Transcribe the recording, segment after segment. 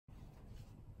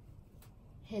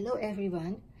Hello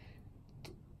everyone.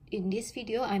 In this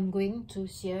video I'm going to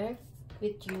share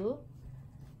with you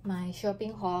my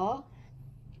shopping haul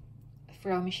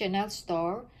from Chanel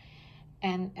store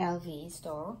and LV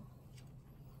store.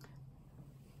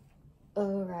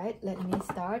 Alright, let me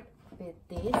start with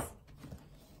this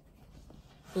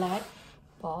black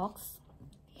box.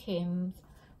 Came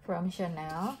from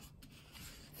Chanel,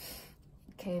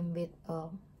 came with a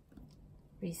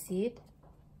receipt,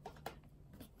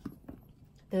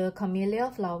 the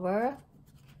camellia flower,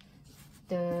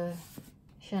 the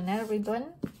Chanel ribbon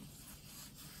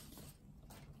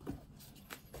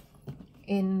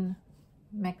in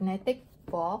magnetic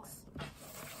box,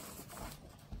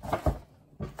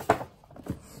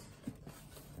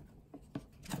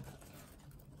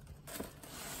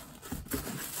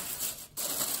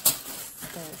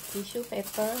 the tissue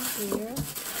paper here.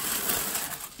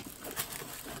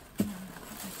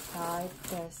 Inside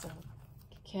there's a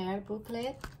care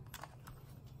booklet.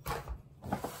 Okay,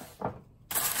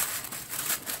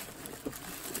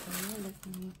 let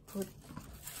me put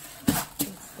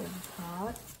this thing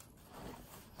out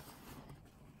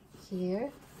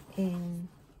here in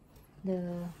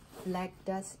the black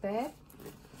dust bag.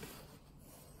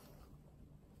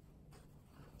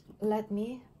 Let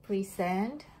me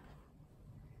present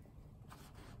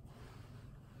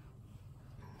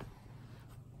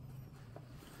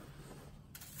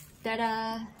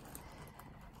ta-da!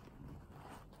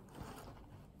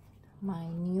 My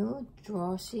new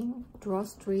drawstring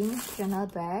Chanel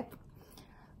bag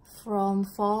from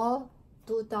fall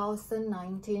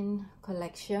 2019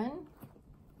 collection.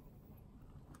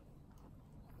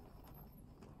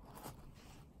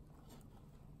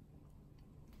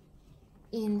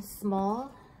 In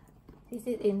small, this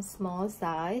is in small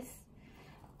size.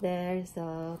 There's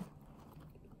a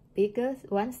bigger,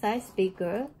 one size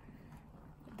bigger,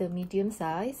 the medium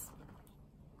size.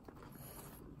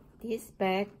 This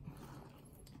bag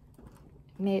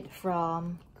made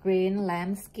from green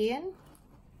lambskin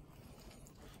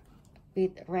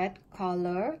with red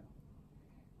color.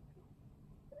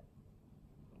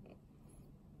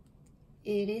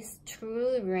 It is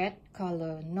true red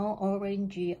color, no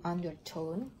orangey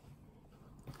undertone.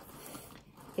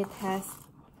 It has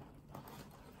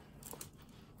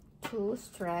two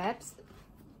straps,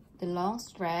 the long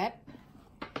strap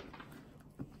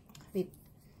with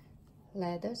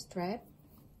leather strap.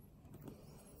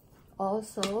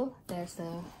 Also, there's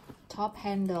a top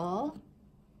handle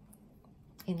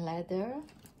in leather.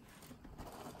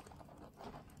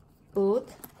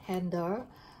 Both handles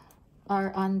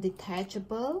are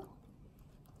undetachable.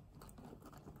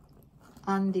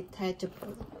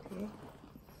 Okay.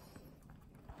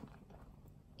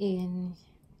 In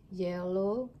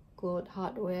yellow gold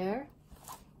hardware.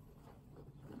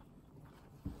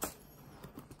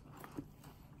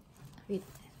 With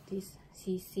this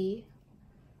CC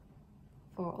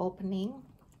for opening.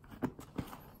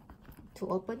 To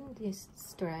open this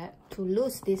strap, to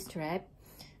lose this strap,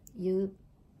 you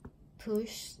press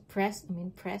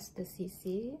the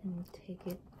CC and take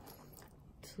it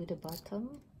to the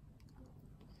bottom.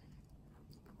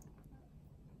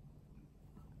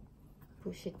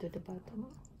 Push it to the bottom.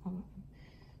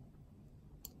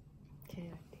 Okay,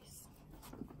 like this.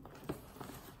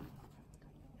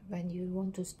 When you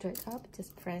want to straight up,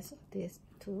 just press this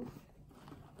too.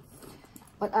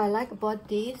 What I like about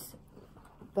this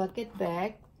bucket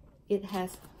bag, it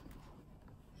has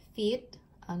feet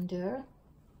under,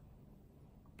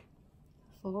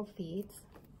 4 feet,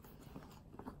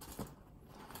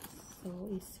 so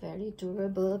it's very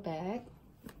durable bag.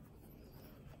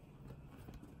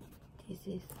 This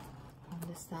is on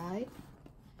the side,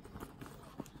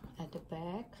 at the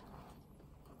back.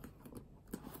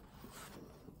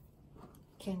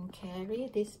 Can carry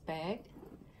this bag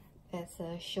as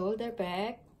a shoulder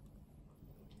bag,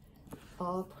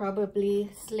 or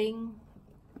probably sling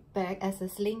bag as a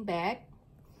sling bag,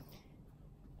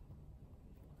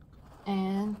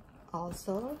 and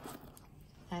also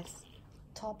as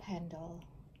top handle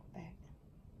bag.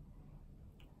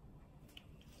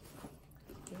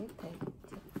 Okay,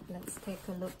 let's take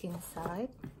a look inside.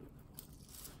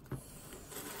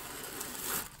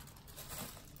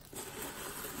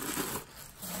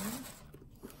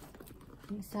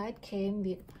 Inside came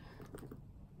with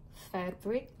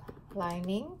fabric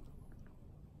lining.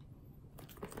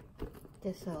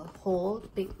 There's a whole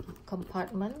big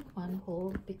compartment, one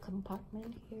whole big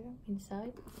compartment here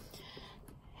inside.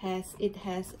 It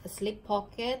has a slip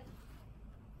pocket.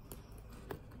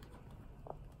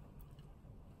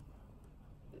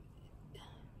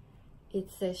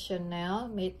 It says Chanel,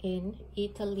 made in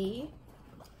Italy.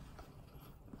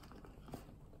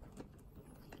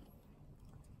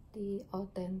 the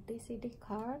authenticity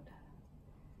card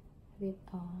with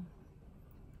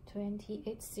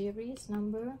 28 series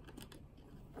number.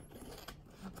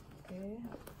 Okay.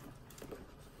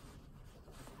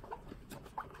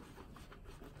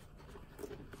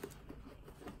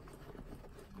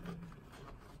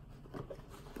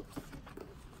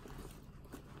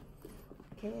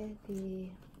 Okay, the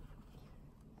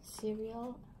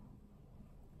serial,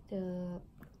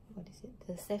 what is it,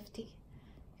 the safety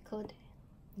code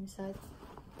inside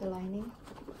the lining,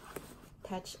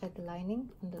 attached at the lining,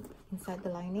 inside the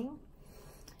lining.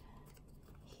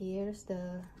 Here's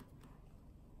the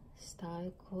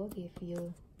style code if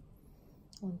you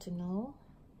want to know.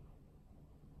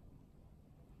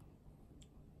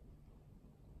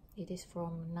 It is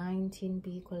from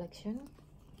 19B collection.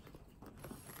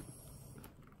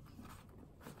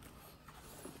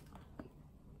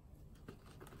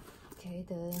 Okay,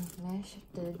 the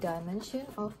dimension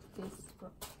of this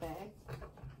bag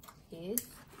is,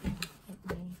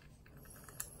 let me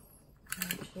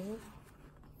measure.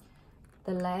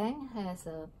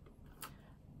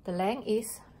 The length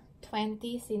is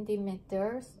 20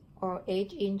 centimeters or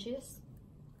 8 inches.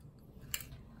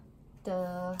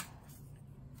 The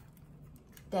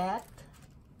depth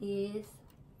is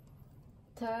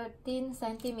 13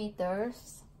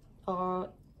 centimeters or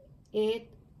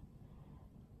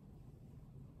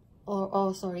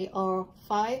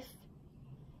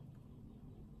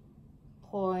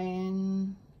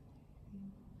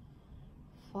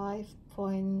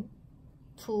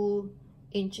 5.2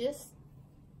 inches,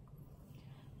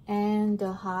 and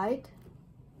the height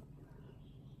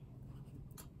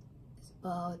is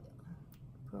about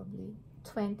probably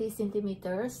 20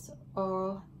 centimeters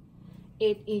or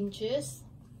 8 inches.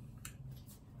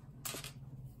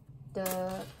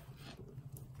 The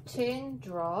chain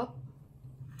drop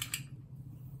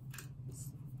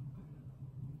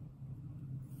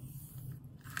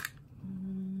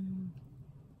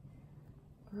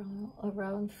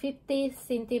around 50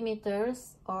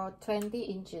 centimeters or 20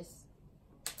 inches.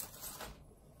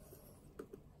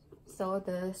 So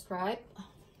the stripe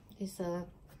is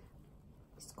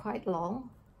quite long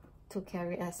to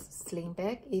carry as sling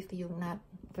bag if you're not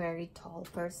very tall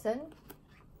person.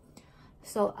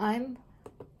 So I'm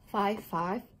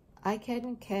 5'5". I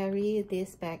can carry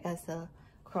this bag as a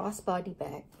crossbody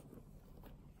bag.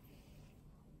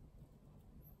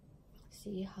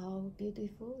 See how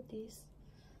beautiful this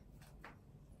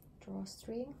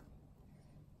drawstring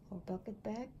or bucket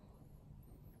bag.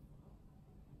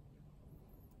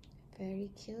 Very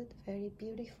cute, very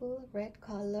beautiful, red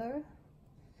color.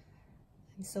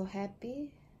 I'm so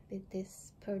happy with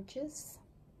this purchase.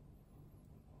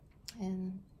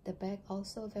 And the bag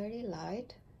also very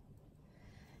light,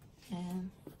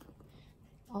 and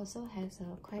also has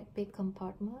a quite big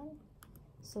compartment,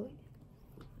 so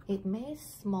it may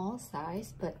small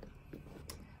size, but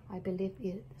I believe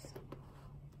it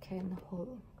can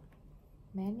hold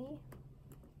many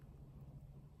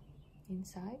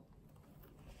inside.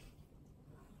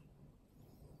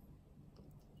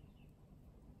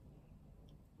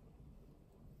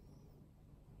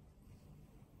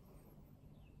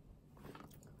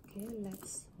 Okay,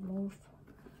 let's move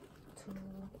to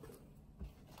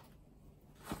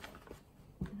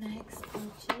next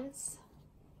purchase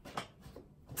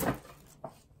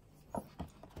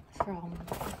from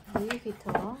Louis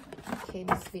Vuitton. Came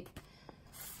with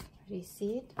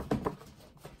receipt.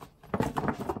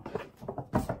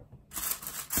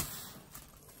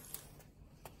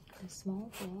 The small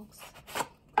box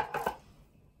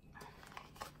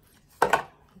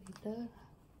with the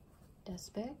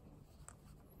dust bag.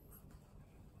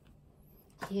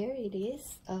 Here it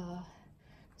is,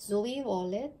 Zoe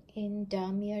wallet in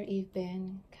damier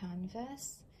event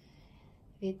canvas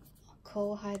with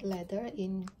cowhide leather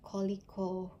in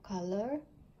calico color.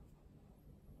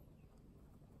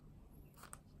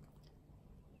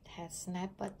 It has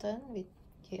snap button with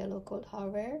yellow gold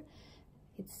hardware.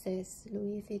 It says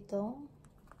Louis Vuitton.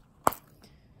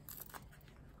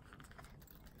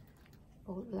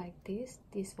 Fold like this.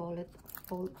 This wallet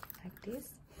fold like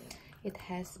this. It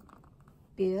has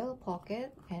bill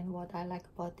pocket, and what I like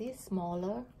about this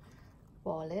smaller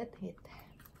wallet, it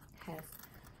has,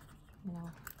 you know,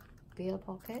 bill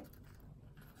pocket.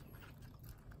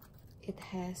 It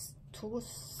has 2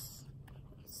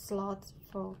 slots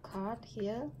for card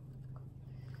here,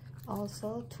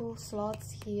 also 2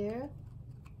 slots here.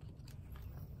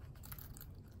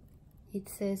 It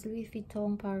says Louis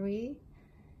Vuitton Paris,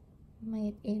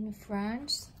 made in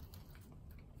France.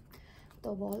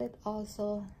 The wallet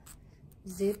also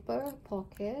zipper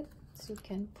pocket, so you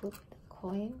can put the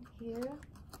coin here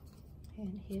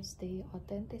And here's the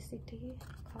authenticity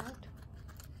card.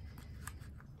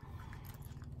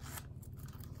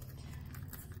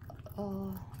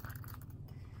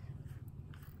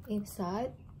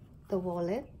 Inside the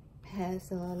wallet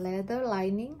has a leather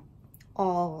lining,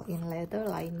 all in leather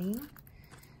lining.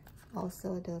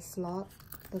 Also the slot,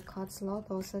 the card slot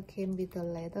also came with the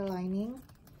leather lining.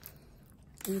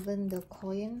 Even the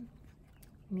coin,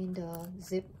 I mean the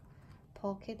zip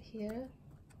pocket here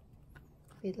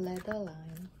with leather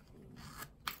line.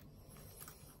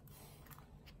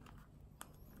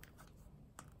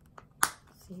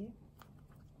 See?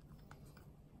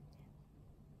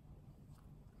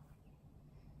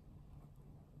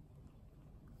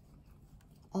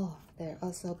 Oh, there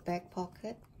also back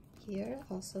pocket here,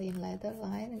 also in leather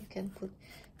line. You can put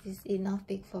this enough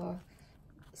big for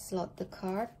slot the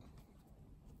card,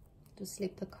 to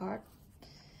slip the card.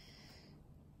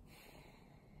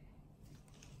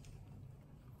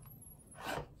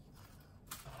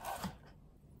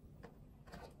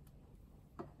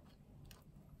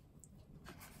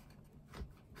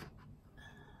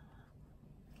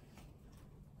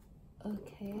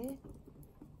 Okay,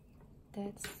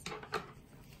 that's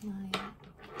my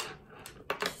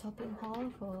shopping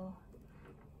haul for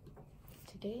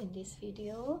today in this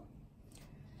video.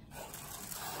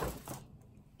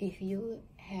 If you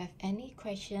have any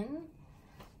question,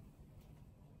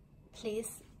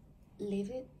 please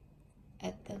leave it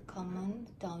at the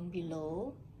comment down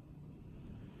below.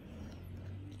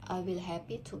 I will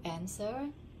happy to answer.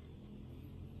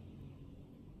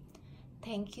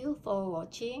 Thank you for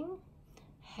watching.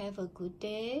 Have a good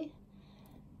day.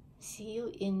 See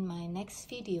you in my next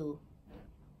video.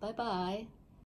 Bye bye.